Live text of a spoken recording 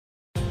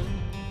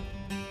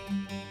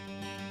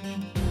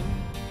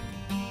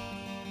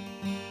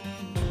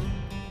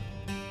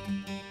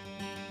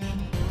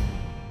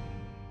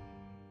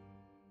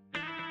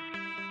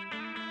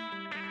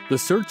The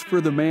search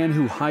for the man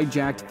who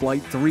hijacked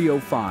Flight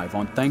 305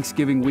 on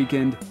Thanksgiving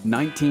weekend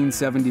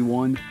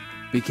 1971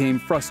 became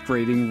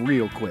frustrating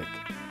real quick.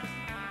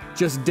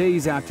 Just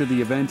days after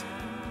the event,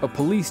 a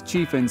police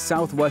chief in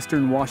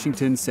southwestern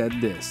Washington said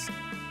this: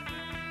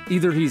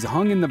 "Either he's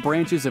hung in the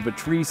branches of a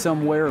tree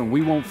somewhere and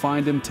we won't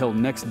find him till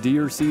next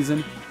deer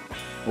season,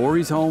 or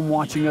he's home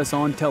watching us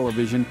on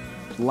television,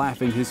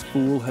 laughing his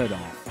fool head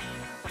off."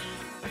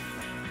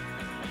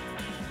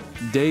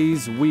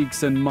 Days,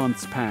 weeks, and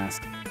months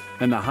passed,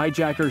 and the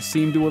hijacker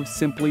seemed to have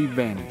simply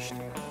vanished.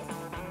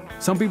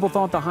 Some people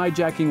thought the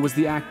hijacking was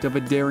the act of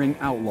a daring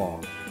outlaw.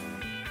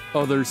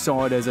 Others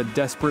saw it as a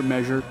desperate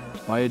measure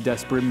by a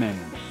desperate man.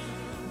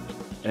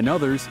 And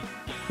others,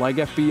 like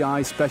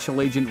FBI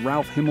Special Agent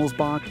Ralph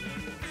Himmelsbach,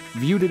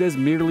 viewed it as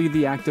merely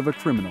the act of a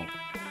criminal.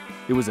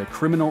 It was a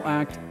criminal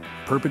act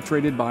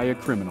perpetrated by a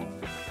criminal,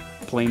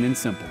 plain and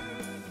simple.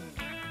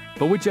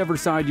 But whichever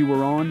side you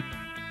were on,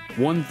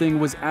 one thing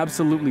was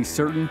absolutely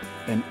certain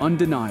and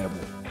undeniable.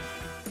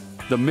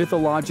 The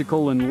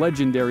mythological and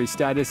legendary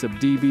status of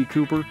D.B.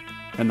 Cooper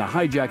and the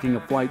hijacking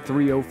of Flight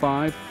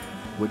 305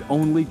 would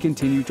only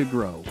continue to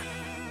grow.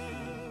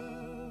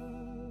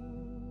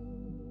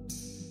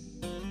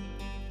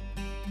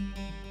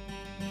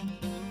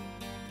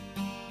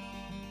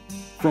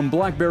 From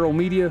Black Barrel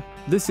Media,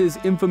 this is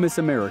Infamous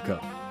America.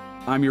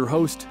 I'm your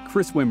host,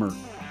 Chris Wimmer.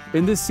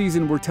 In this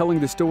season, we're telling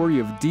the story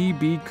of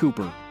D.B.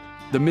 Cooper,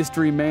 the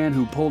mystery man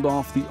who pulled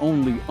off the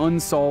only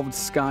unsolved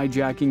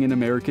skyjacking in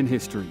American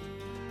history.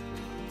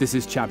 This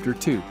is Chapter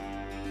 2,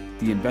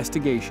 The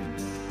Investigation.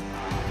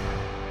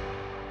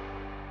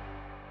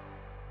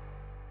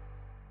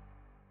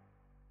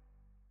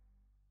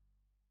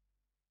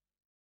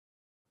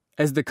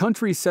 As the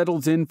country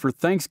settles in for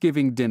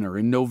Thanksgiving dinner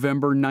in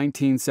November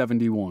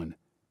 1971,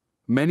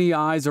 many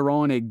eyes are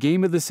on a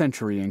game of the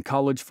century in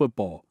college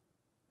football.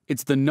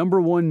 It's the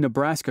 #1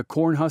 Nebraska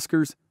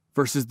Cornhuskers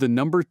versus the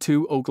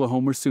 #2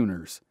 Oklahoma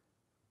Sooners.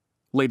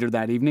 Later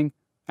that evening,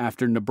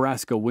 after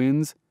Nebraska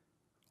wins,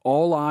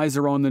 all eyes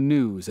are on the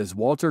news as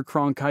Walter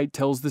Cronkite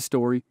tells the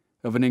story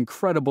of an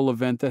incredible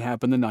event that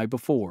happened the night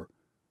before.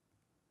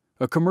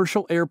 A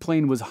commercial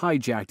airplane was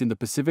hijacked in the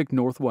Pacific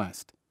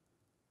Northwest.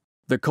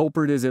 The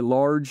culprit is at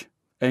large,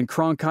 and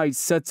Cronkite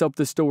sets up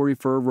the story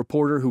for a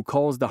reporter who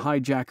calls the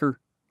hijacker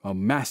a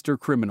master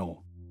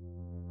criminal.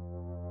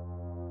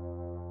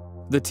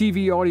 The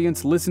TV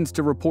audience listens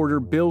to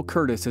reporter Bill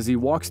Curtis as he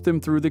walks them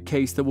through the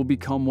case that will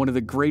become one of the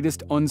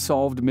greatest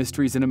unsolved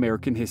mysteries in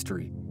American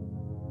history.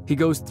 He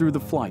goes through the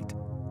flight,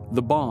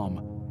 the bomb,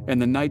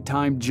 and the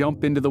nighttime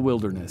jump into the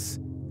wilderness.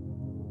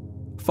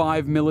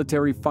 5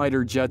 military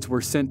fighter jets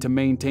were sent to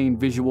maintain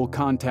visual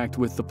contact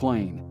with the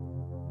plane.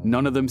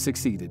 None of them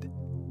succeeded.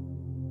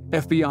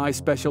 FBI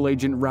Special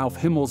Agent Ralph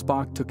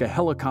Himmelsbach took a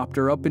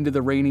helicopter up into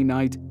the rainy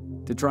night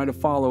to try to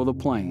follow the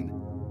plane.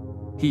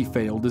 He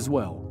failed as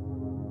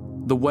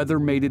well. The weather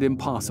made it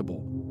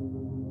impossible.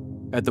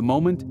 At the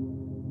moment,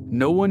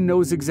 no one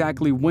knows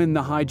exactly when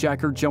the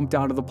hijacker jumped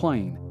out of the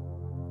plane,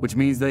 which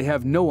means they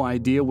have no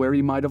idea where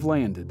he might have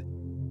landed.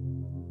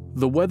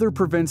 The weather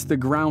prevents the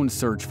ground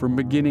search from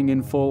beginning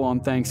in full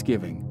on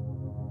Thanksgiving.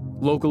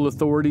 Local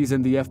authorities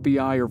and the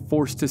FBI are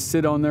forced to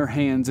sit on their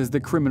hands as the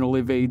criminal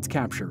evades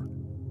capture.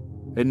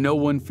 And no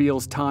one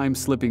feels time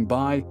slipping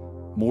by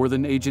more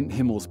than Agent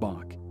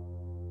Himmelsbach.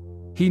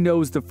 He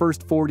knows the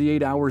first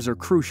 48 hours are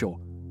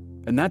crucial,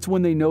 and that's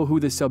when they know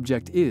who the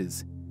subject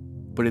is.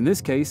 But in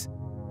this case,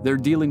 they're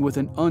dealing with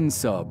an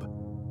unsub,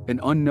 an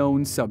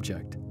unknown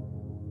subject.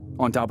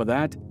 On top of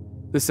that,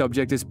 the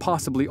subject is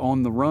possibly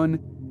on the run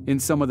in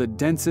some of the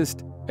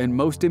densest and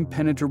most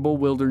impenetrable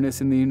wilderness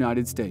in the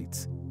United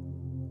States.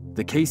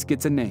 The case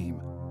gets a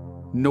name: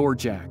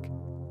 Norjack,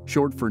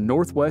 short for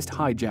Northwest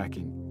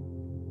Hijacking.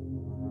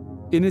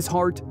 In his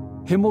heart,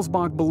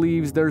 Himmelsbach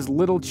believes there's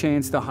little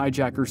chance the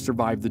hijacker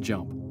survived the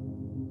jump.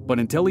 But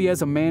until he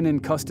has a man in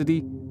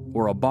custody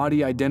or a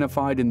body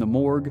identified in the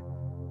morgue,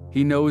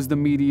 he knows the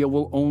media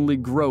will only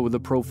grow the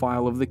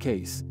profile of the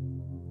case.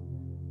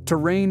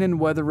 Terrain and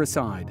weather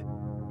aside,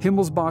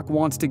 Himmelsbach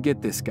wants to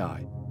get this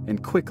guy,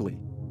 and quickly,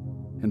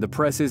 and the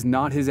press is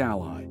not his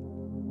ally.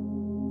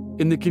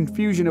 In the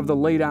confusion of the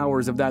late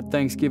hours of that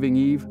Thanksgiving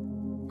Eve,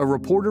 a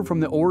reporter from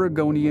the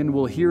Oregonian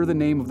will hear the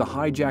name of the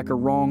hijacker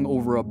wrong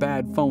over a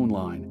bad phone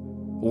line,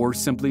 or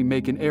simply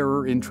make an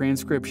error in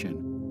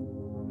transcription.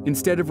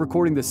 Instead of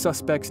recording the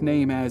suspect's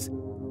name as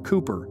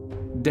Cooper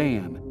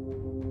Dan,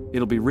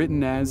 it'll be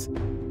written as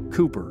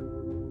Cooper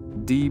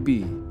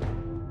DB.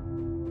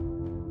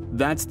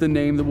 That's the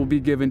name that will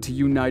be given to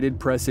United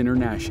Press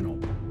International,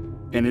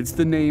 and it's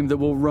the name that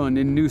will run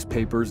in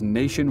newspapers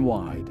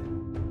nationwide.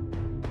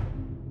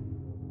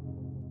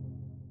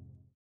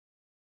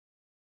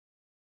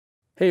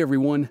 Hey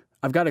everyone,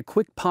 I've got a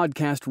quick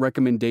podcast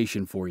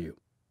recommendation for you.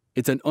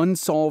 It's an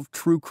unsolved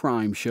true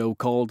crime show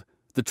called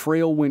The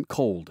Trail Went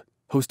Cold,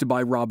 hosted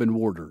by Robin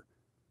Warder.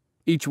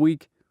 Each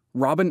week,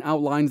 Robin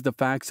outlines the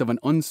facts of an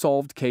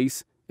unsolved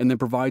case and then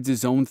provides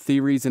his own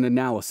theories and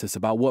analysis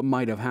about what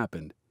might have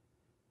happened.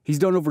 He's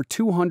done over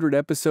 200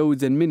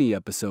 episodes and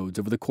mini-episodes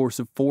over the course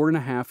of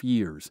 4.5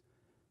 years,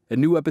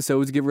 and new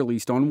episodes get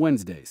released on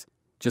Wednesdays,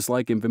 just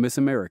like Infamous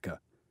America.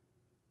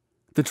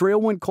 The Trail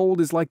Went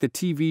Cold is like the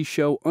TV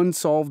show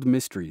Unsolved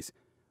Mysteries,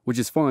 which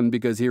is fun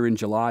because here in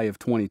July of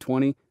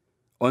 2020,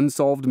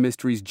 Unsolved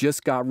Mysteries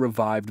just got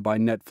revived by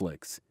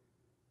Netflix.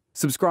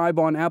 Subscribe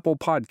on Apple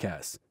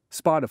Podcasts,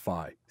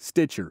 Spotify,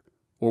 Stitcher,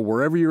 or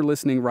wherever you're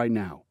listening right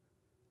now.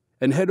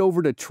 And head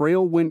over to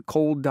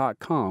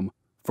trailwentcold.com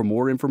for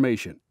more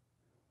information.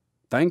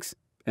 Thanks,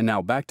 and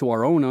now back to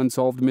our own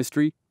unsolved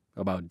mystery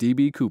about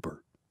D.B.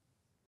 Cooper.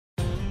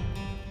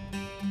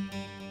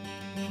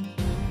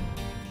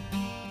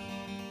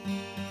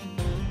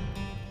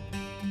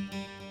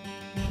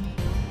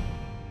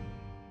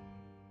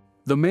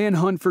 The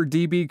manhunt for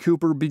D.B.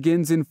 Cooper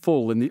begins in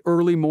full in the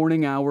early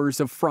morning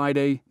hours of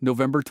Friday,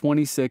 November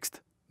 26,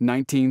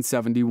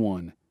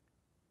 1971.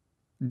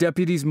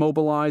 Deputies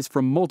mobilize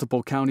from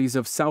multiple counties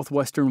of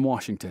southwestern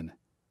Washington.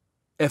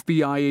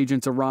 FBI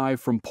agents arrive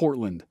from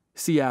Portland,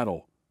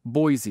 Seattle,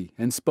 Boise,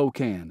 and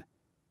Spokane.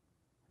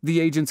 The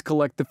agents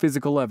collect the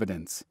physical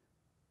evidence.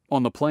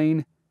 On the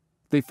plane,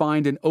 they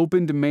find an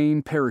opened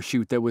main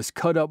parachute that was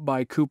cut up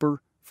by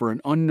Cooper for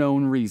an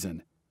unknown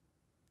reason.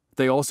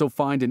 They also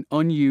find an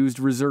unused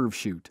reserve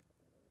chute.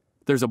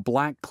 There's a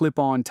black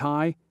clip-on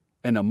tie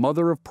and a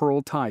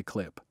mother-of-pearl tie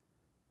clip.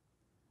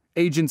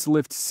 Agents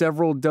lift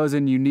several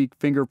dozen unique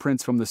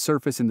fingerprints from the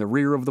surface in the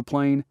rear of the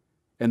plane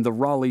and the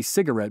Raleigh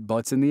cigarette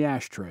butts in the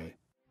ashtray.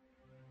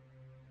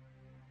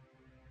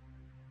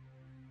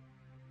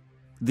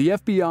 The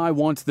FBI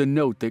wants the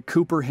note that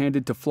Cooper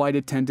handed to flight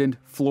attendant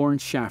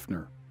Florence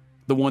Schaffner,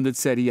 the one that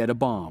said he had a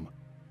bomb,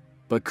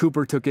 but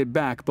Cooper took it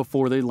back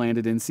before they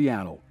landed in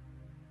Seattle.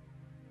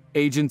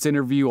 Agents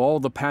interview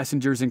all the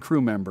passengers and crew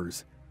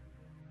members.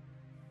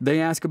 They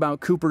ask about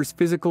Cooper's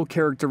physical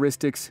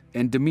characteristics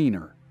and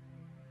demeanor.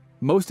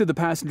 Most of the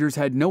passengers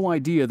had no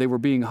idea they were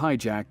being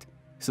hijacked,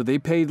 so they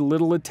paid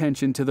little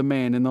attention to the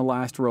man in the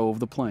last row of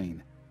the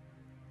plane.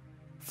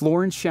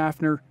 Florence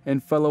Schaffner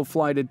and fellow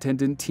flight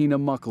attendant Tina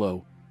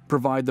Mucklow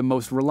provide the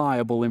most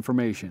reliable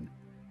information.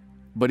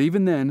 But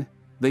even then,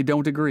 they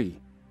don't agree.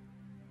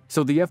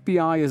 So the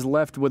FBI is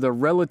left with a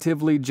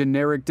relatively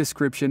generic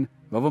description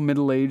of a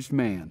middle-aged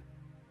man.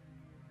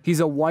 He's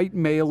a white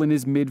male in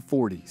his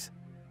mid-40s.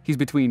 He's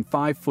between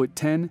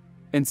 5'10"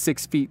 and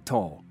 6 feet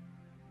tall.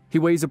 He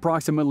weighs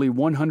approximately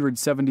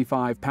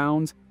 175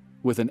 pounds,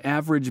 with an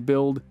average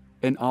build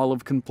and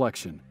olive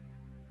complexion.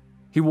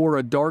 He wore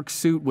a dark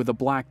suit with a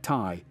black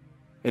tie,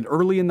 and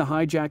early in the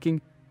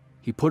hijacking,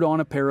 he put on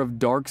a pair of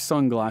dark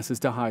sunglasses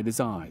to hide his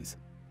eyes.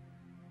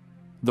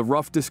 The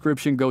rough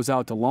description goes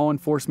out to law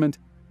enforcement,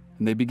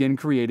 and they begin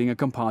creating a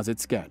composite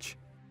sketch.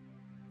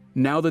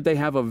 Now that they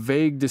have a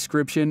vague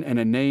description and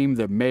a name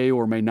that may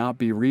or may not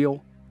be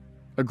real,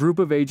 a group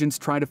of agents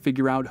try to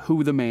figure out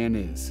who the man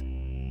is.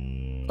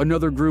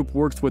 Another group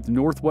works with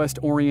Northwest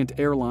Orient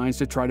Airlines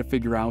to try to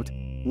figure out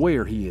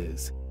where he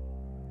is.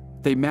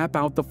 They map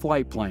out the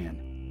flight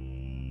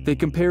plan. They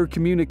compare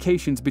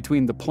communications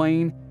between the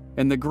plane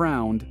and the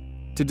ground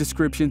to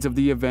descriptions of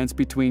the events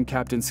between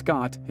Captain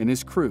Scott and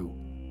his crew.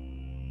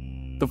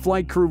 The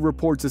flight crew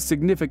reports a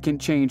significant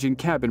change in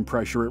cabin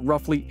pressure at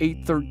roughly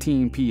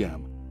 8:13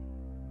 p.m.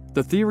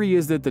 The theory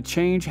is that the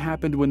change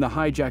happened when the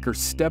hijacker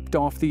stepped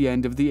off the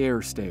end of the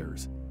air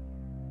stairs.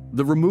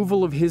 The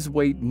removal of his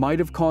weight might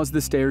have caused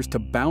the stairs to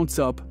bounce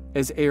up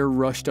as air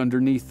rushed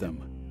underneath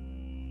them.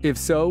 If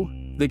so,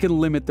 they can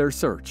limit their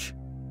search.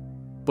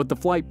 But the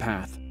flight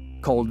path,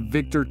 called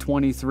Victor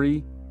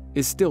 23,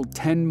 is still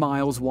 10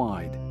 miles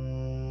wide.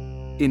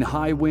 In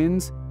high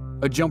winds,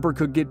 a jumper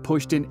could get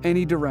pushed in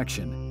any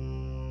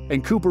direction,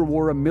 and Cooper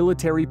wore a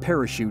military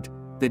parachute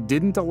that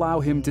didn't allow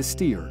him to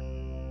steer.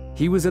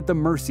 He was at the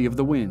mercy of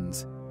the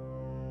winds.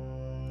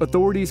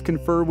 Authorities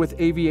confer with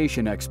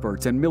aviation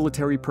experts and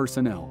military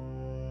personnel.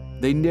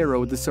 They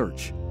narrow the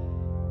search.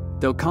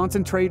 They'll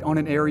concentrate on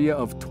an area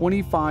of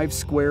 25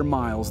 square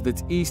miles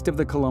that's east of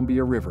the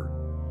Columbia River.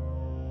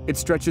 It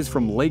stretches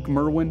from Lake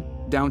Merwin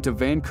down to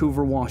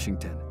Vancouver,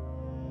 Washington.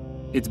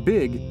 It's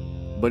big,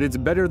 but it's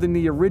better than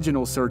the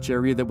original search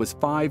area that was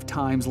 5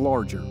 times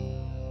larger.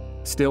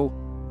 Still,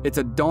 it's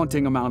a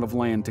daunting amount of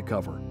land to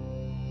cover.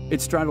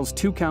 It straddles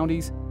 2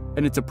 counties,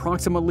 and it's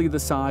approximately the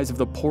size of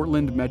the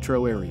Portland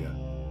metro area.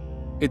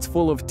 It's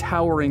full of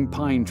towering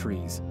pine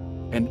trees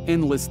and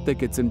endless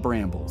thickets and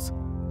brambles.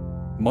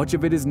 Much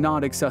of it is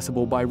not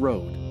accessible by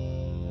road.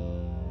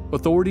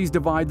 Authorities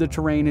divide the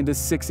terrain into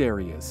 6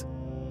 areas.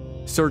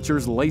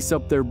 Searchers lace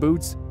up their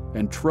boots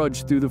and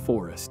trudge through the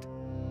forest.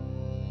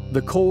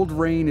 The cold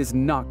rain is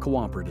not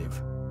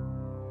cooperative.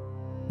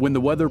 When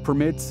the weather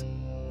permits,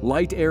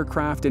 light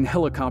aircraft and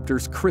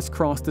helicopters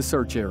crisscross the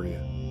search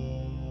area.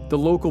 The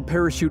local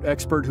parachute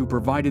expert who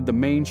provided the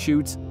main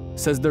chutes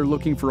says they're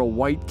looking for a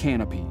white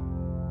canopy.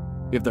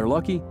 If they're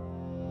lucky,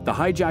 the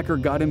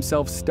hijacker got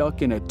himself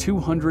stuck in a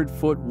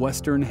 200-foot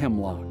western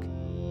hemlock.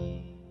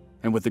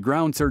 And with the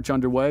ground search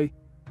underway,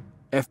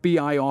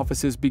 FBI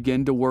offices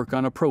begin to work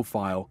on a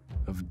profile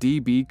of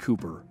D.B.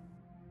 Cooper.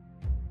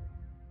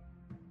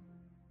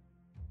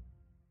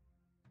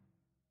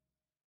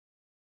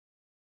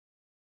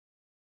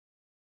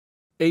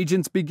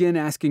 Agents begin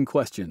asking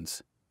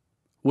questions.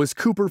 Was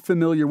Cooper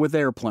familiar with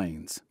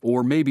airplanes,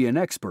 or maybe an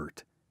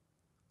expert?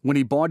 When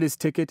he bought his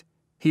ticket,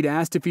 he'd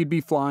asked if he'd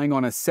be flying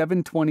on a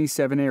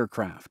 727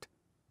 aircraft.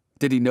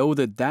 Did he know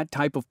that that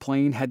type of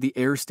plane had the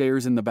air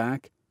stairs in the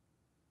back?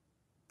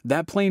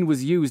 That plane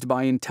was used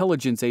by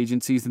intelligence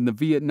agencies in the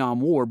Vietnam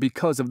War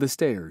because of the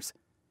stairs.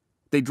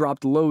 They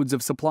dropped loads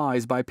of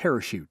supplies by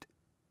parachute.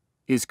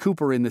 Is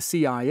Cooper in the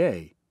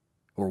CIA?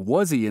 Or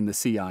was he in the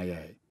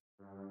CIA?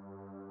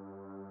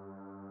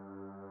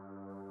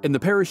 And the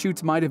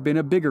parachutes might have been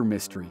a bigger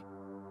mystery.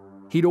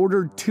 He'd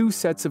ordered 2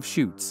 sets of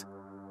chutes.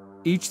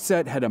 Each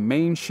set had a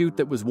main chute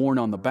that was worn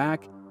on the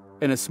back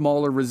and a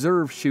smaller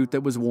reserve chute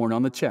that was worn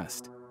on the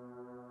chest.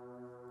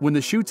 When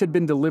the chutes had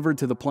been delivered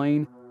to the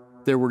plane,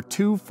 there were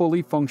 2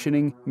 fully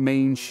functioning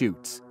main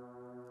chutes.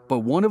 But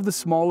one of the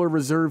smaller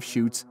reserve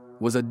chutes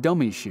was a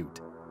dummy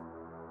chute.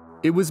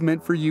 It was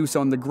meant for use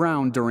on the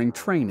ground during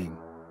training.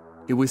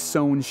 It was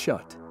sewn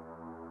shut.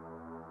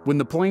 When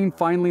the plane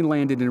finally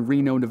landed in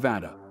Reno,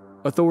 Nevada,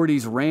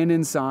 authorities ran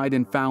inside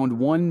and found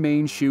one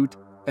main chute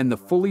and the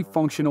fully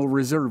functional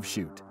reserve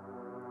chute.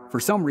 For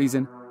some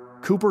reason,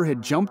 Cooper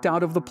had jumped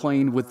out of the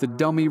plane with the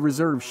dummy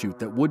reserve chute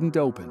that wouldn't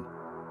open.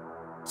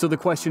 So the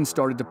questions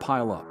started to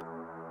pile up.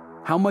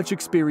 How much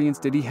experience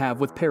did he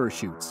have with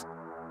parachutes?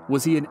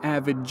 Was he an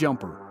avid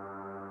jumper?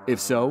 If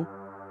so,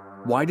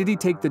 why did he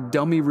take the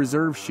dummy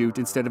reserve chute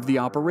instead of the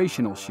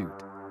operational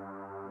chute?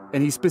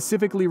 And he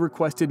specifically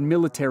requested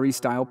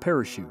military-style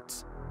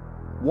parachutes.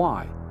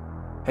 Why?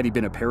 Had he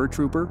been a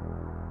paratrooper?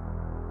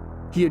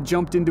 He had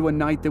jumped into a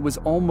night that was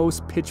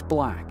almost pitch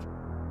black.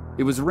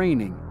 It was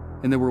raining,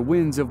 and there were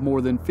winds of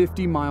more than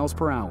 50 miles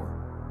per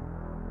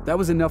hour. That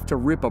was enough to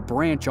rip a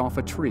branch off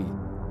a tree.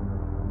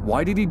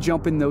 Why did he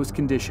jump in those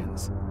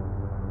conditions?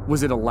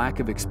 Was it a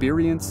lack of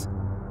experience?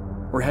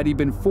 Or had he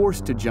been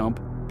forced to jump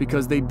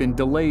because they'd been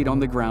delayed on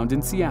the ground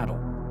in Seattle?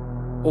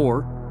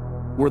 Or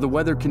were the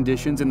weather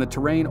conditions and the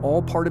terrain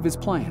all part of his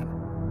plan?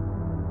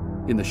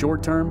 In the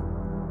short term,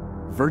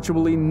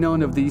 virtually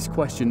none of these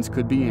questions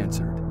could be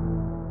answered.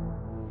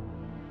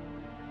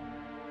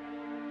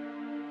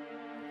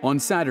 On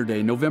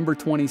Saturday, November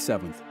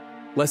 27th,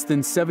 less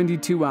than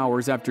 72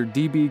 hours after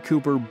D.B.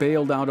 Cooper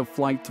bailed out of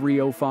Flight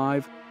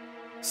 305,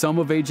 some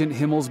of Agent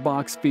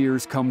Himmelsbach's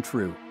fears come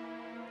true.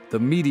 The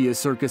media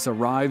circus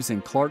arrives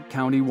in Clark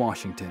County,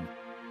 Washington.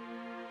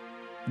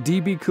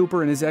 D.B.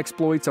 Cooper and his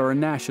exploits are a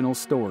national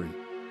story.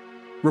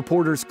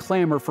 Reporters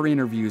clamor for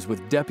interviews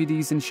with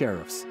deputies and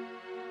sheriffs.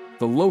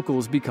 The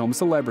locals become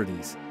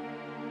celebrities.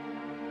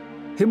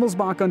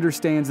 Himmelsbach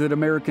understands that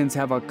Americans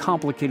have a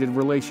complicated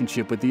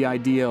relationship with the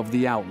idea of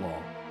the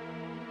outlaw.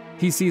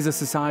 He sees a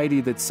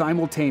society that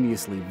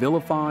simultaneously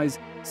vilifies,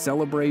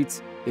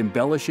 celebrates,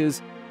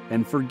 embellishes,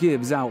 and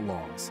forgives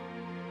outlaws.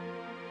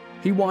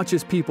 He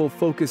watches people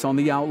focus on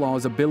the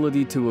outlaw's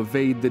ability to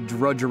evade the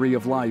drudgery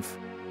of life,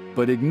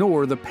 but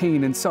ignore the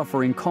pain and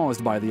suffering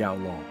caused by the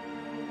outlaw.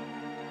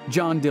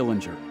 John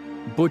Dillinger,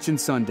 Butch and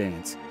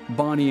Sundance,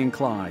 Bonnie and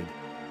Clyde,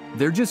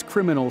 they're just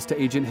criminals to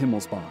Agent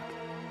Himmelsbach.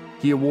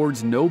 He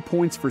awards no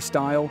points for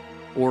style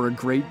or a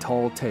great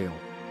tall tale.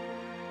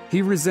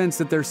 He resents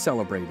that they're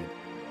celebrated,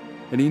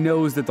 and he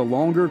knows that the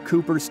longer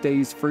Cooper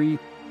stays free,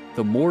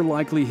 the more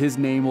likely his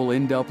name will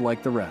end up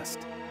like the rest.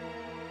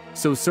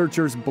 So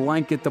searchers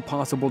blanket the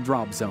possible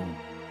drop zone,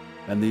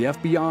 and the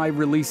FBI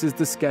releases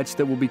the sketch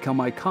that will become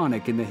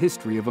iconic in the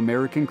history of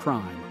American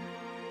crime.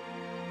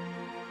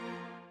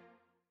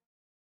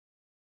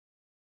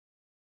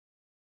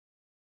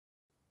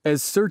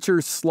 As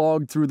searchers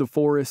slog through the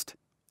forest,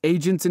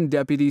 agents and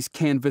deputies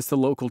canvass the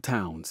local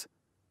towns.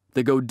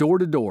 They go door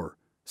to door,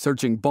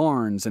 searching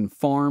barns and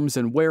farms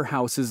and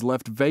warehouses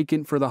left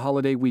vacant for the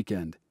holiday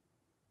weekend.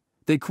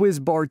 They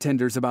quiz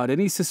bartenders about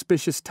any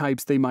suspicious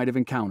types they might have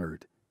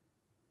encountered.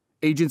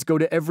 Agents go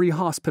to every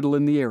hospital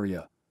in the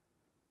area.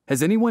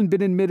 Has anyone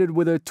been admitted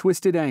with a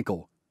twisted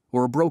ankle,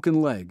 or a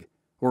broken leg,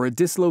 or a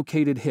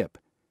dislocated hip?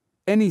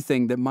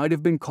 Anything that might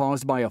have been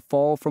caused by a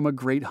fall from a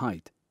great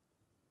height.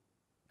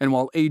 And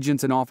while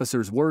agents and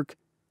officers work,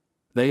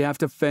 they have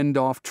to fend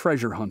off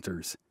treasure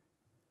hunters.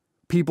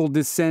 People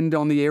descend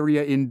on the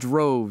area in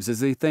droves as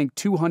they think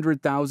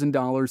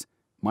 $200,000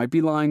 might be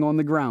lying on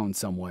the ground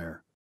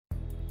somewhere.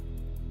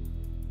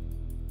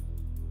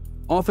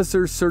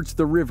 Officers search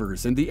the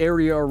rivers and the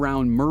area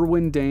around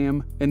Merwin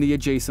Dam and the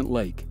adjacent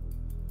lake.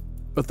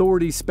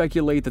 Authorities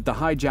speculate that the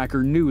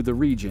hijacker knew the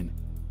region.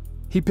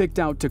 He picked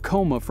out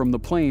Tacoma from the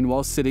plane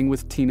while sitting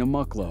with Tina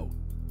Mucklow.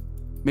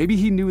 Maybe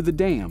he knew the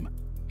dam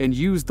and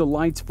used the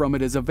lights from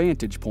it as a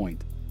vantage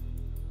point.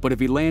 But if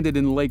he landed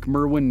in Lake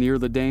Merwin near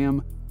the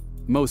dam,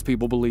 most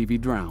people believe he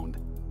drowned.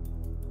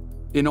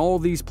 In all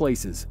these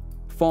places,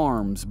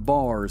 farms,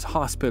 bars,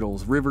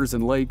 hospitals, rivers,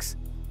 and lakes,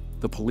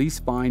 the police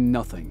find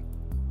nothing.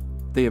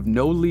 They have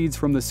no leads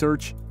from the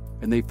search,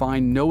 and they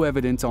find no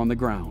evidence on the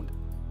ground.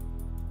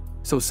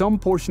 So some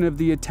portion of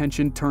the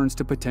attention turns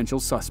to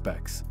potential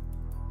suspects.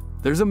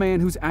 There's a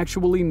man who's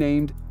actually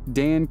named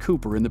Dan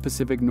Cooper in the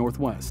Pacific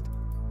Northwest,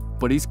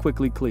 but he's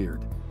quickly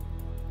cleared.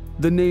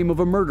 The name of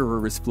a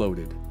murderer is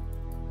floated.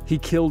 He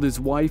killed his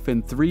wife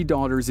and 3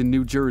 daughters in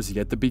New Jersey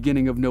at the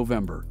beginning of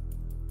November.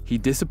 He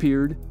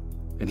disappeared,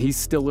 and he's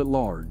still at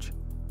large.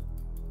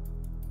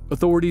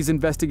 Authorities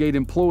investigate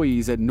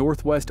employees at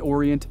Northwest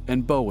Orient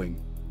and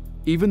Boeing,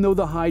 even though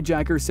the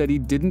hijacker said he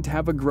didn't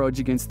have a grudge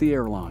against the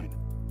airline.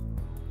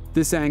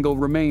 This angle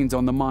remains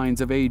on the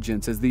minds of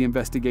agents as the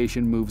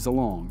investigation moves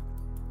along.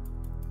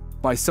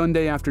 By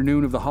Sunday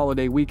afternoon of the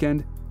holiday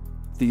weekend,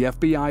 the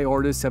FBI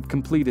artists have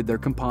completed their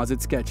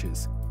composite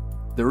sketches.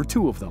 There are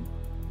 2 of them,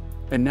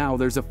 and now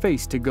there's a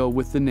face to go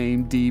with the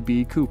name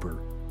D.B.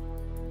 Cooper.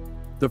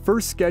 The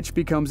first sketch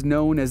becomes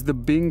known as the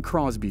Bing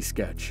Crosby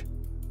sketch.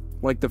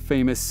 Like the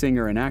famous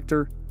singer and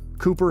actor,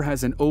 Cooper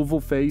has an oval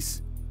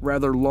face,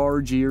 rather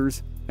large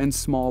ears, and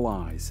small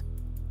eyes.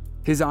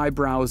 His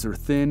eyebrows are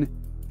thin,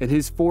 and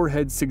his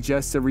forehead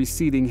suggests a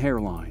receding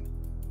hairline.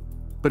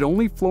 But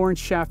only Florence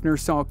Schaffner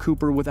saw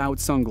Cooper without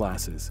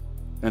sunglasses,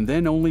 and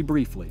then only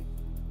briefly.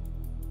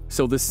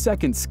 So the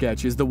second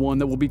sketch is the one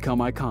that will become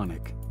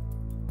iconic.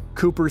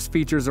 Cooper's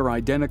features are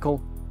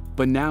identical,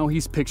 but now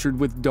he's pictured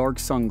with dark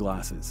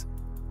sunglasses.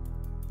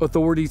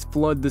 Authorities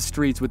flood the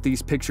streets with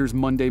these pictures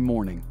Monday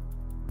morning.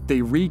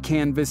 They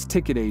re-canvass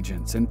ticket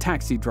agents and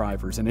taxi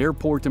drivers and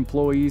airport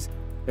employees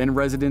and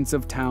residents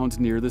of towns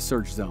near the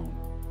search zone.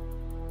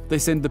 They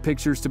send the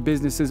pictures to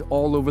businesses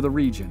all over the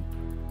region.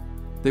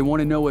 They want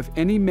to know if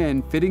any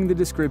men fitting the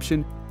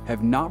description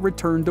have not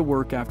returned to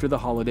work after the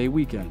holiday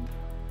weekend.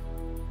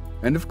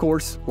 And of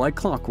course, like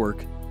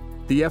clockwork,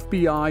 the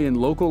FBI and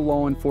local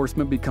law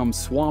enforcement become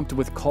swamped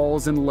with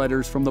calls and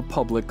letters from the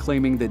public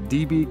claiming that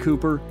D.B.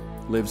 Cooper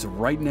lives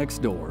right next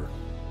door.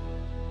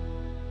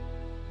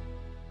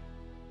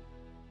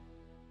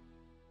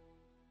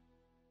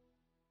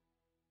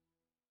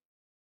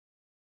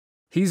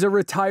 He's a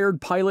retired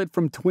pilot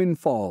from Twin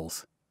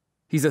Falls.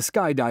 He's a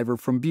skydiver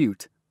from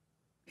Butte.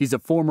 He's a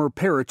former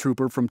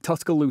paratrooper from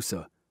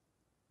Tuscaloosa.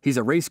 He's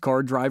a race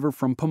car driver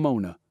from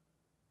Pomona.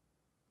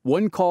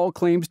 One call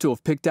claims to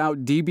have picked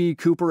out D.B.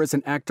 Cooper as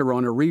an actor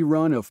on a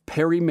rerun of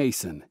Perry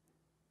Mason.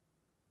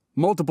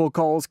 Multiple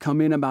calls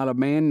come in about a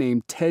man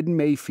named Ted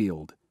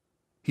Mayfield.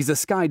 He's a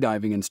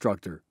skydiving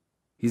instructor.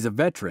 He's a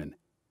veteran.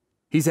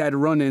 He's had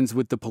run-ins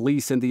with the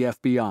police and the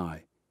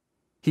FBI.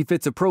 He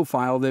fits a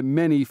profile that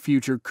many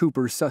future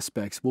Cooper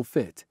suspects will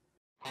fit.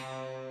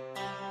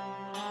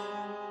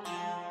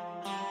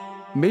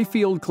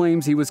 Mayfield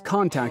claims he was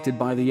contacted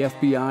by the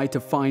FBI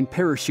to find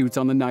parachutes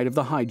on the night of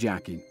the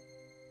hijacking.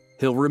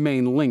 He'll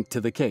remain linked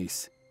to the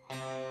case.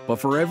 But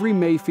for every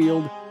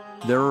Mayfield,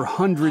 there are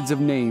hundreds of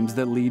names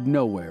that lead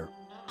nowhere.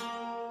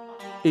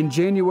 In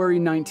January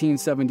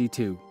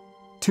 1972,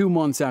 2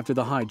 months after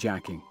the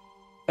hijacking,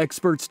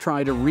 experts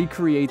try to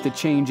recreate the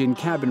change in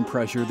cabin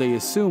pressure they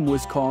assume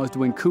was caused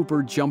when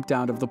Cooper jumped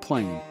out of the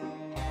plane.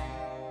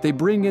 They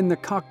bring in the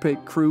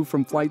cockpit crew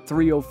from Flight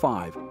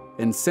 305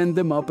 and send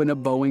them up in a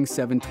Boeing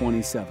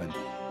 727.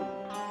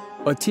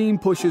 A team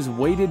pushes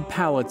weighted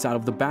pallets out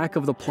of the back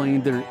of the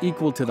plane that are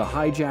equal to the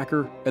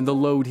hijacker and the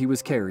load he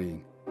was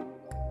carrying.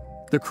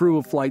 The crew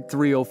of Flight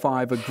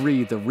 305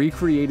 agree the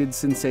recreated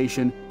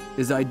sensation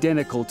is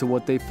identical to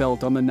what they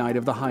felt on the night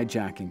of the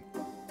hijacking.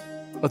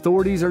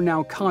 Authorities are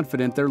now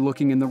confident they're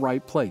looking in the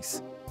right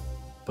place,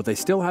 but they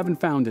still haven't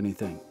found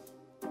anything.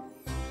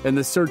 And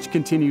the search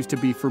continues to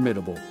be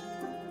formidable.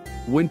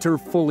 Winter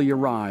fully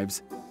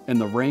arrives,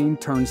 and the rain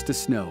turns to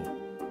snow.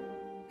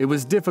 It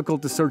was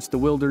difficult to search the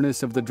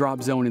wilderness of the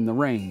drop zone in the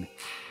rain.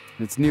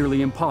 It's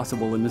nearly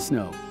impossible in the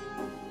snow.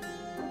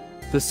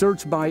 The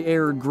search by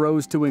air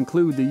grows to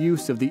include the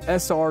use of the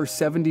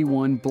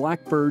SR-71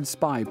 Blackbird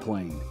spy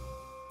plane.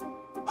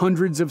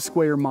 Hundreds of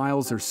square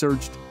miles are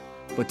searched,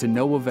 but to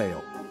no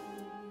avail.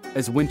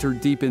 As winter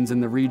deepens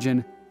in the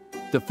region,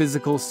 the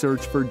physical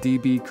search for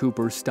D.B.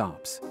 Cooper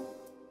stops.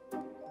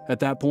 At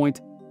that point,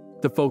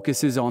 the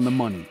focus is on the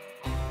money.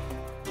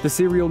 The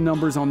serial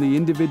numbers on the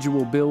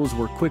individual bills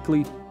were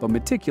quickly, but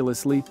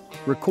meticulously,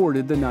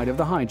 recorded the night of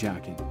the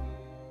hijacking.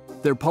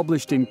 They're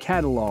published in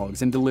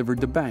catalogs and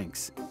delivered to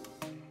banks.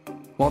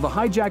 While the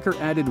hijacker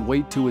added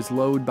weight to his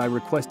load by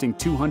requesting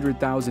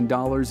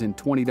 $200,000 in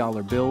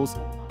 $20 bills,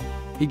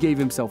 he gave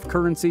himself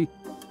currency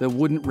that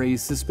wouldn't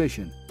raise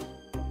suspicion.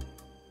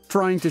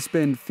 Trying to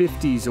spend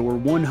 50s or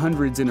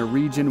 100s in a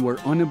region where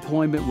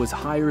unemployment was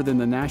higher than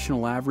the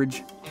national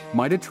average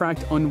might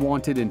attract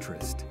unwanted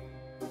interest.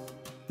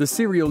 The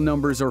serial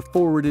numbers are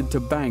forwarded to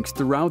banks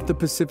throughout the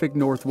Pacific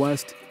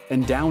Northwest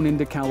and down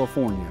into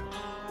California.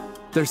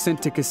 They're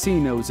sent to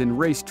casinos and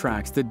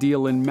racetracks that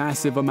deal in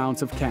massive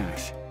amounts of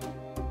cash.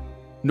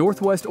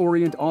 Northwest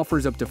Orient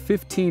offers up to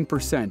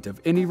 15%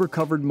 of any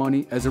recovered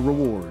money as a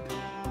reward.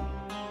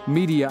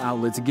 Media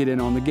outlets get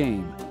in on the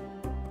game.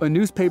 A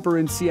newspaper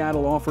in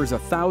Seattle offers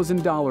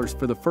 $1,000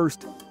 for the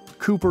first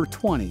Cooper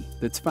 20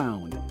 that's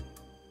found.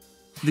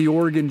 The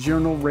Oregon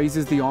Journal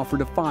raises the offer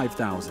to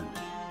 $5,000.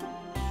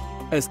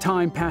 As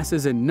time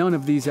passes and none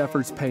of these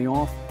efforts pay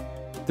off,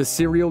 the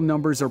serial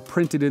numbers are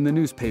printed in the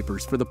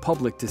newspapers for the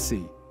public to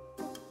see.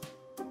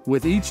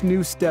 With each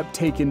new step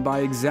taken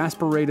by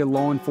exasperated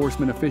law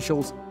enforcement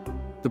officials,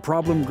 the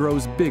problem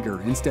grows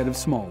bigger instead of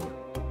smaller.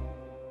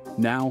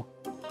 Now,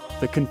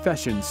 the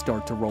confessions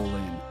start to roll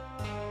in.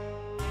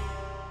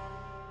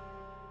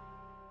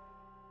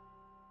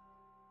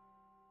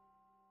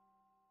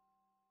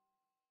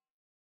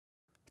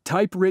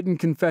 Typewritten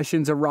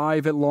confessions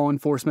arrive at law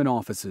enforcement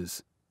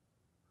offices.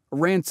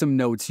 Ransom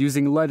notes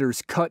using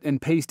letters cut and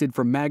pasted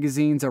from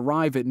magazines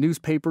arrive at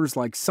newspapers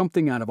like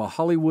something out of a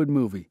Hollywood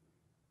movie.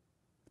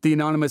 The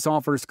anonymous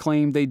offers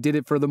claim they did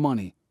it for the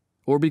money,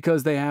 or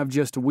because they have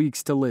just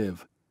weeks to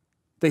live.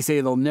 They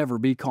say they'll never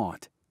be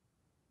caught.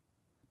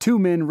 2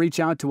 men reach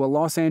out to a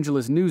Los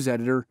Angeles news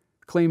editor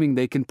claiming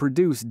they can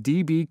produce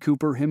D.B.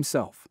 Cooper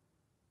himself.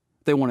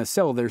 They want to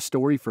sell their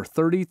story for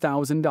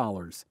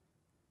 $30,000.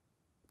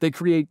 They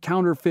create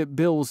counterfeit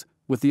bills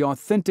with the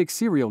authentic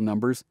serial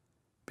numbers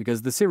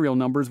because the serial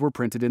numbers were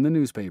printed in the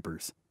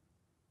newspapers.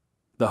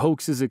 The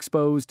hoax is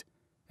exposed,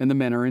 and the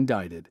men are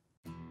indicted.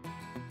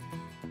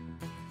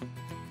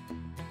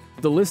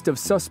 The list of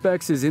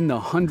suspects is in the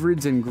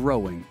hundreds and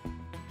growing.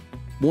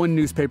 One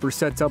newspaper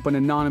sets up an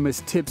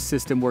anonymous tip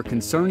system where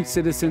concerned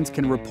citizens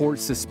can report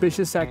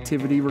suspicious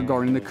activity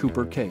regarding the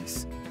Cooper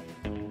case.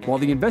 While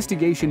the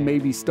investigation may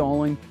be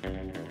stalling,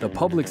 the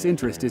public's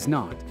interest is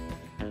not.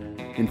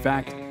 In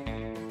fact,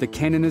 the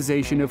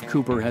canonization of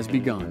Cooper has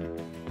begun.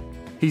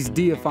 He's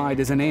deified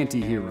as an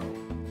anti-hero.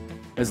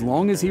 As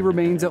long as he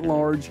remains at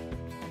large,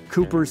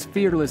 Cooper's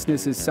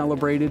fearlessness is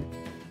celebrated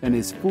and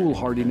his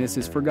foolhardiness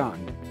is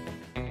forgotten.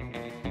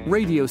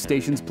 Radio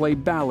stations play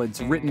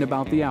ballads written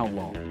about the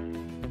outlaw.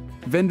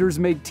 Vendors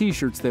make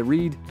t-shirts that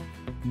read,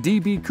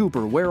 "D.B.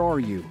 Cooper, where are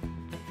you?"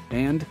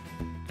 and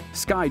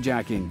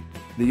 "Skyjacking,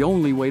 the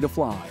only way to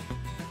fly."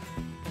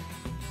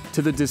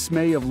 To the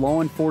dismay of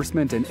law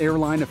enforcement and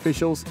airline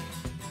officials,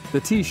 the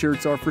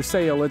t-shirts are for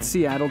sale at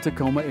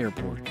Seattle-Tacoma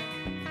Airport.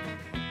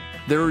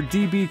 There are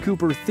D.B.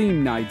 Cooper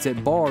theme nights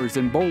at bars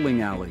and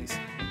bowling alleys.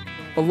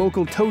 A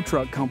local tow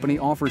truck company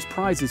offers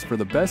prizes for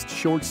the best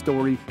short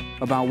story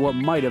about what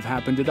might have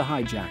happened to the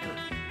hijacker.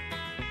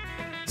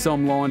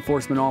 Some law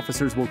enforcement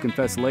officers will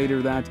confess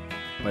later that,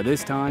 by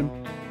this time,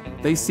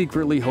 they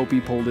secretly hope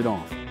he pulled it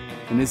off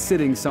and is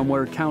sitting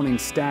somewhere counting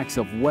stacks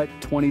of wet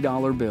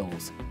 $20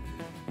 bills.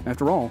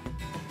 After all,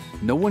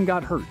 no one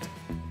got hurt.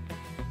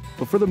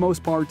 But for the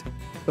most part,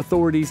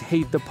 authorities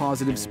hate the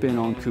positive spin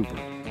on Cooper,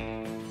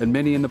 and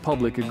many in the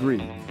public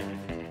agree.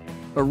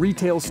 A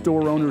retail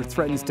store owner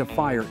threatens to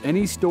fire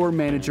any store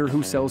manager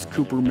who sells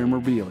Cooper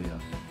memorabilia.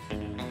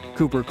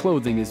 Cooper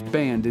clothing is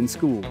banned in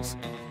schools.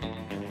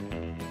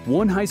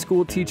 One high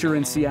school teacher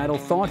in Seattle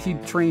thought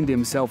he'd trained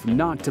himself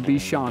not to be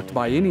shocked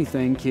by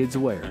anything kids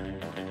wear.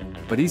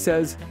 But he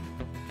says,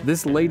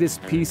 "This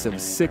latest piece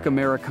of sick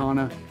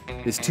Americana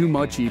is too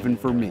much even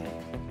for me."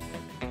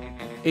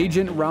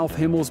 Agent Ralph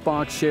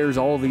Himmelsbach shares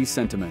all these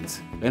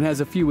sentiments and has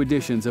a few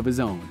additions of his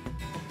own.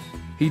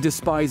 He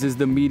despises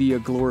the media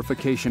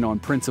glorification on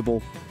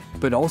principle,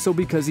 but also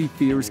because he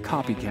fears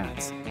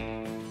copycats.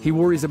 He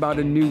worries about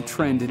a new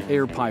trend in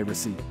air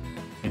piracy,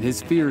 and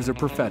his fears are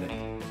prophetic.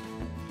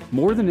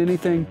 More than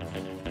anything,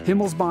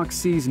 Himmelsbach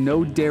sees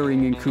no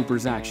daring in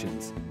Cooper's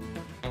actions.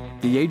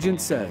 The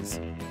agent says,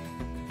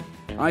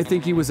 "I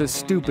think he was a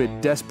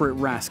stupid, desperate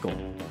rascal,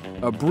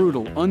 a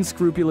brutal,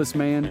 unscrupulous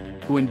man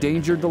who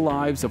endangered the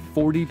lives of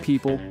 40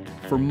 people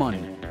for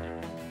money."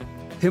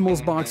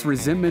 Himmelsbach's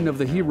resentment of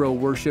the hero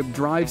worship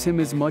drives him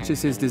as much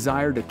as his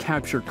desire to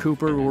capture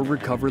Cooper or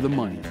recover the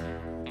money.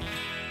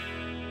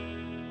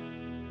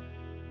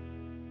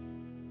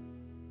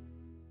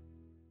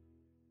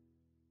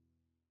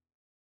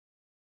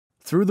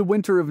 Through the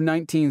winter of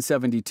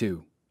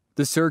 1972,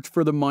 the search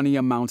for the money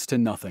amounts to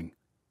nothing.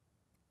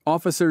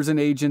 Officers and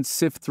agents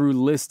sift through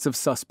lists of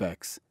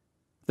suspects.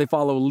 They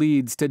follow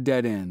leads to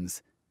dead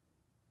ends.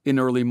 In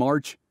early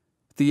March,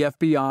 the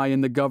FBI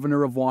and the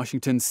governor of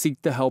Washington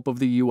seek the help of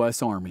the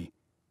U.S. Army.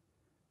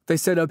 They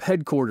set up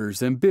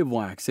headquarters and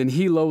bivouacs in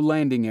Hilo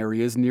landing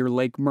areas near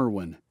Lake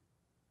Merwin.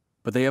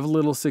 But they have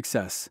little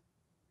success.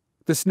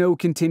 The snow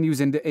continues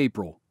into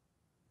April.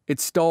 It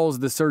stalls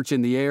the search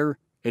in the air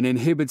and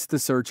inhibits the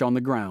search on the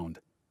ground.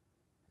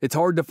 It's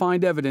hard to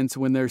find evidence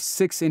when there's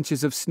 6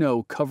 inches of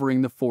snow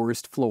covering the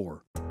forest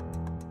floor.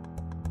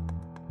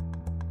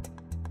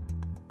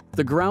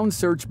 The ground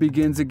search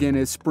begins again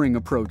as spring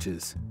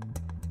approaches.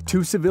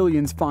 2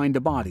 civilians find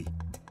a body,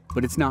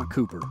 but it's not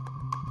Cooper.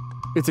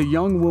 It's a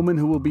young woman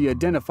who will be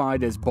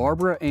identified as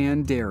Barbara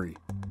Ann Derry.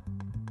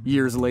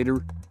 Years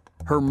later,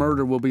 her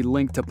murder will be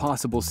linked to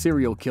possible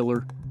serial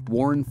killer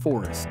Warren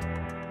Forrest.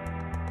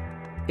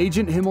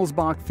 Agent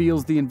Himmelsbach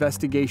feels the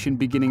investigation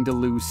beginning to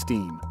lose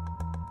steam.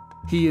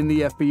 He and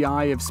the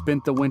FBI have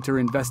spent the winter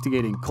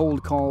investigating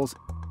cold calls,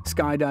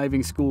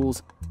 skydiving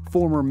schools,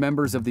 former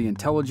members of the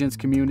intelligence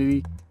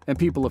community, and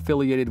people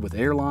affiliated with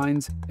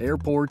airlines,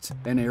 airports,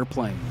 and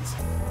airplanes.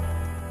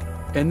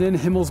 And then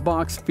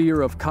Himmelsbach's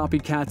fear of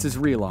copycats is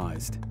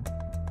realized.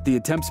 The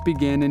attempts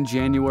begin in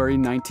January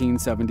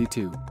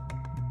 1972.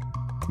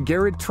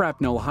 Garrett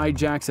Trapnell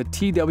hijacks a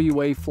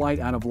TWA flight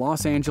out of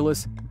Los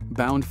Angeles,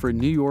 bound for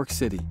New York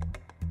City.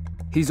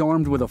 He's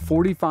armed with a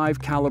 .45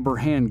 caliber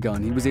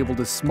handgun he was able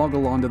to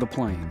smuggle onto the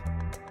plane.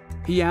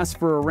 He asked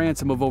for a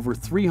ransom of over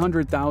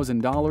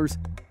 $300,000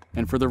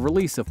 and for the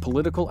release of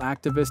political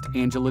activist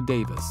Angela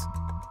Davis.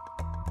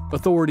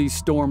 Authorities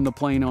storm the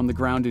plane on the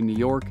ground in New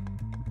York,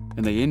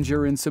 and they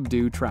injure and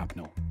subdue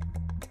Trapnell.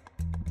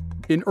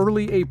 In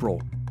early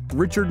April,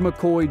 Richard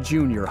McCoy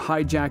Jr.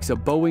 hijacks a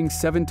Boeing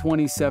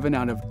 727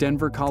 out of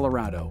Denver,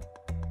 Colorado.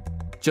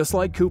 Just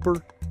like Cooper,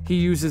 he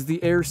uses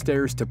the air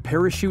stairs to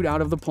parachute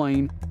out of the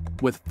plane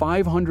with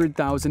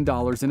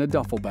 $500,000 in a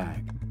duffel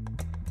bag.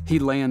 He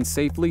lands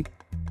safely,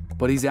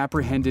 but he's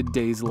apprehended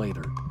days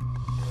later.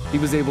 He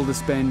was able to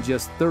spend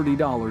just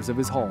 $30 of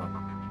his haul.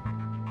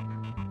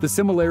 The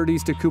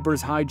similarities to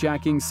Cooper's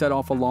hijacking set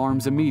off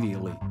alarms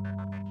immediately.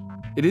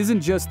 It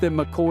isn't just that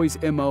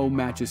McCoy's MO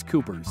matches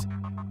Cooper's.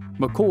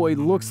 McCoy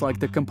looks like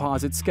the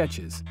composite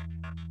sketches.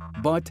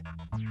 But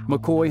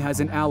McCoy has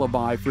an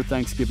alibi for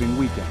Thanksgiving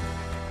weekend.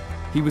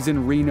 He was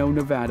in Reno,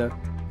 Nevada,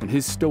 and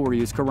his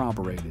story is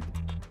corroborated.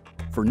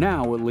 For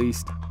now, at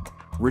least,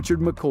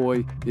 Richard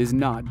McCoy is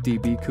not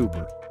D.B.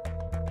 Cooper.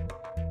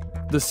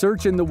 The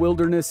search in the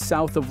wilderness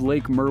south of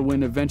Lake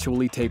Merwin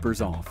eventually tapers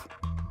off.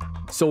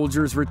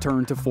 Soldiers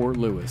return to Fort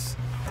Lewis.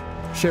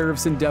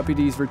 Sheriffs and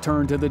deputies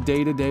return to the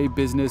day-to-day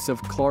business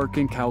of Clark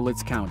and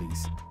Cowlitz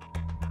counties.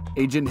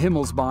 Agent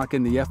Himmelsbach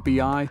and the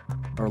FBI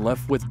are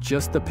left with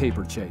just the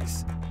paper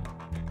chase.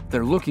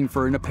 They're looking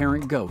for an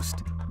apparent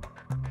ghost.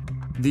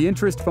 The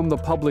interest from the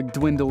public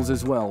dwindles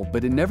as well,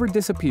 but it never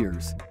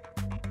disappears.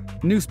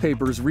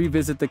 Newspapers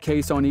revisit the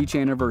case on each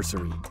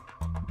anniversary.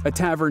 A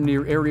tavern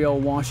near Ariel,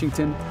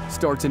 Washington,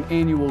 starts an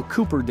annual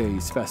Cooper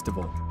Days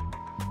festival.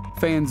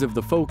 Fans of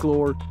the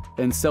folklore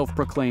and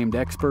self-proclaimed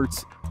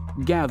experts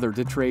gather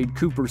to trade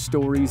Cooper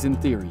stories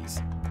and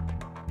theories.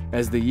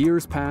 As the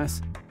years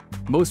pass,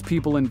 most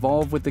people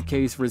involved with the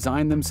case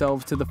resign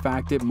themselves to the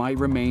fact it might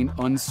remain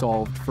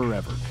unsolved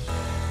forever.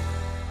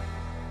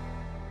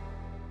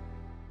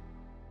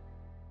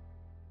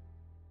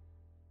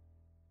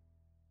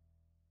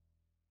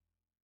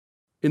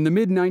 In the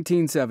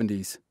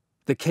mid-1970s,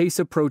 the case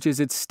approaches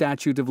its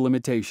statute of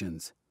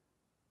limitations.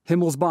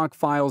 Himmelsbach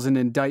files an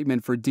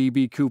indictment for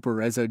D.B.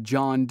 Cooper as a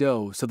John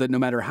Doe so that no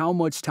matter how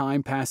much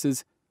time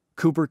passes,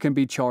 Cooper can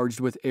be charged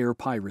with air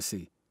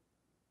piracy.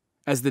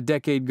 As the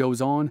decade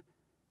goes on,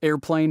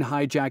 airplane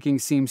hijacking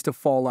seems to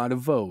fall out of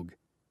vogue.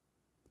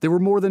 There were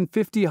more than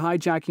 50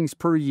 hijackings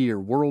per year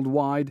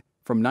worldwide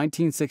from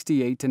 1968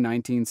 to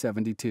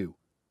 1972.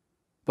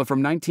 But from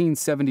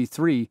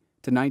 1973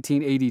 to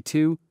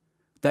 1982,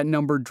 that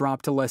number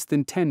dropped to less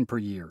than 10 per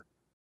year.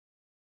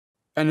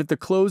 And at the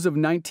close of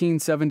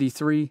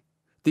 1973,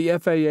 the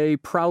FAA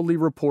proudly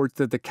reports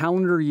that the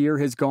calendar year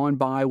has gone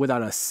by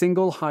without a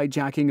single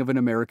hijacking of an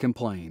American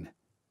plane.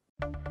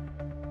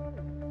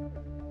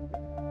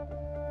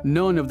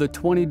 None of the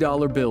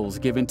 $20 bills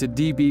given to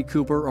D.B.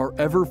 Cooper are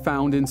ever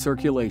found in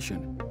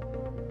circulation.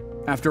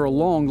 After a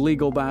long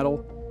legal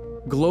battle,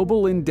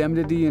 Global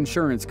Indemnity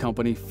Insurance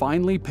Company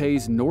finally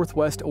pays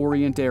Northwest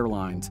Orient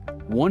Airlines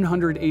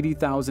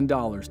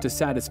 $180,000 to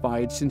satisfy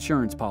its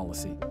insurance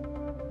policy.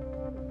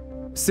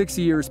 6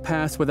 years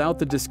pass without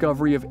the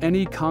discovery of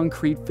any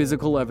concrete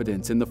physical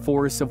evidence in the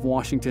forests of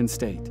Washington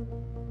state.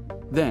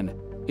 Then,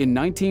 in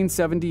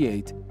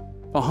 1978,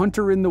 a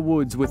hunter in the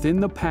woods within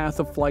the path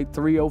of Flight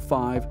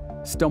 305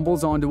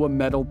 stumbles onto a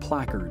metal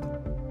placard.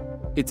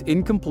 It's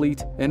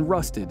incomplete and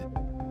rusted,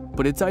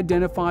 but it's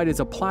identified as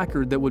a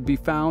placard that would be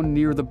found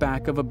near the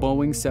back of a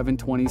Boeing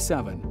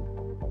 727.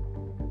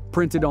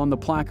 Printed on the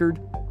placard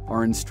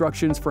are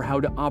instructions for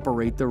how to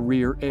operate the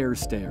rear air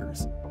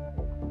stairs.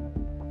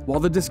 While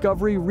the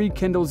discovery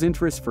rekindles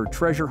interest for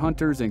treasure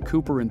hunters and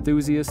Cooper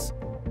enthusiasts,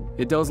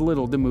 it does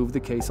little to move the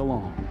case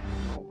along.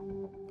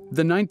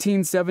 The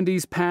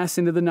 1970s pass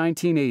into the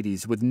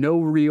 1980s with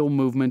no real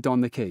movement on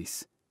the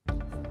case.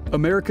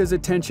 America's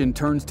attention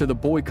turns to the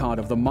boycott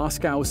of the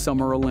Moscow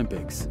Summer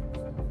Olympics.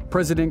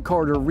 President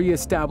Carter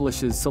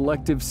reestablishes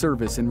selective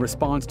service in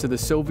response to the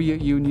Soviet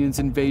Union's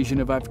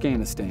invasion of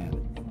Afghanistan.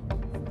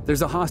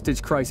 There's a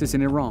hostage crisis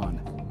in Iran.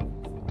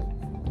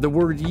 The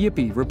word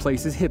yippee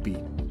replaces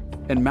hippie,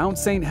 and Mount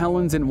St.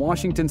 Helens in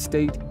Washington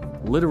state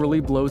literally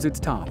blows its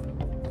top.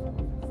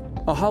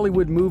 A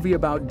Hollywood movie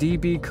about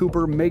D.B.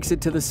 Cooper makes it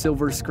to the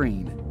silver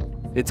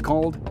screen. It's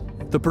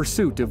called The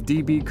Pursuit of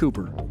D.B.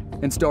 Cooper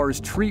and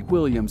stars Treat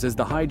Williams as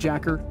the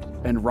hijacker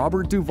and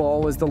Robert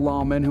Duvall as the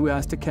lawman who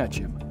has to catch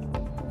him.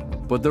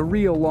 But the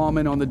real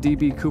lawman on the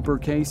D.B. Cooper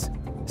case,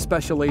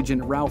 Special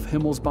Agent Ralph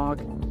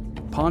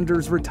Himmelsbach,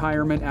 ponders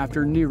retirement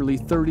after nearly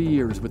 30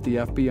 years with the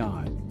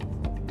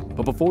FBI.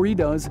 But before he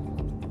does,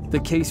 the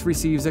case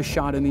receives a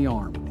shot in the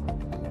arm.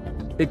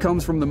 It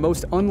comes from the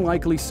most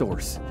unlikely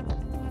source,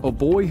 a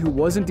boy who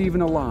wasn't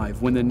even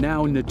alive when the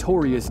now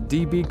notorious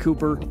D.B.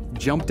 Cooper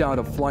jumped out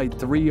of Flight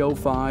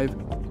 305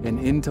 and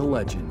into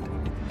legend.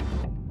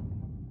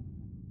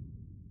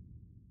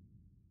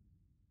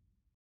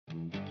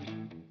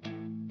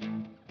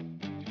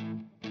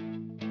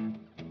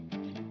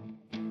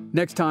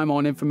 Next time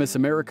on Infamous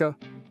America,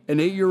 an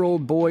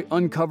 8-year-old boy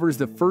uncovers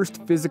the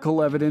first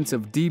physical evidence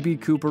of D.B.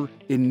 Cooper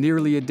in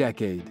nearly a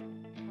decade.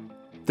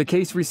 The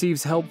case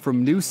receives help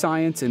from new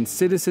science and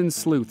citizen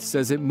sleuths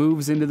as it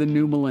moves into the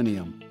new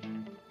millennium,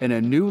 and a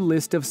new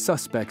list of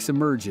suspects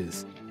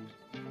emerges.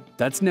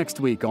 That's next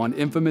week on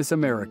Infamous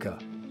America.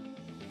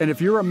 And if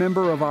you're a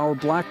member of our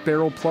Black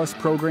Barrel Plus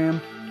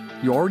program,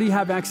 you already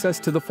have access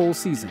to the full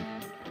season.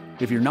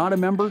 If you're not a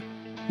member,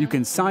 you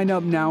can sign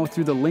up now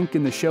through the link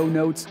in the show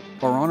notes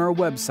or on our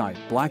website,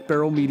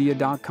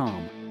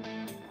 blackbarrelmedia.com.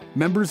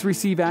 Members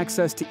receive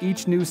access to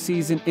each new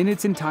season in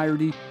its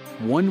entirety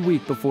 1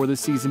 week before the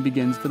season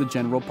begins for the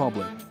general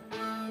public.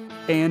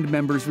 And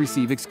members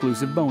receive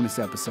exclusive bonus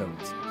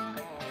episodes.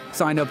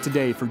 Sign up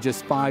today for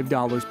just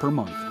 $5 per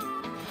month.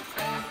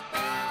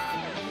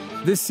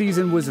 This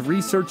season was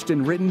researched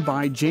and written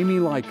by Jamie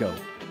Lyko.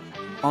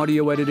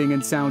 Audio editing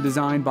and sound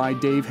design by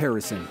Dave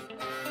Harrison.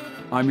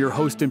 I'm your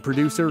host and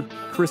producer,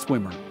 Chris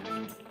Wimmer.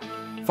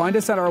 Find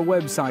us at our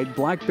website,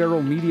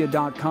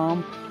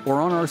 blackbarrelmedia.com, or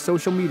on our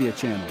social media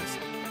channels.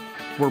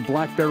 We're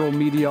Black Barrel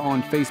Media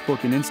on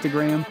Facebook and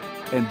Instagram,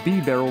 and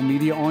B-Barrel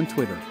Media on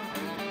Twitter.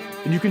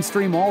 And you can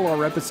stream all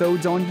our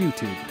episodes on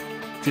YouTube.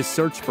 Just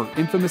search for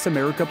Infamous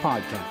America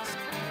Podcast.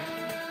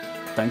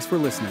 Thanks for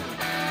listening.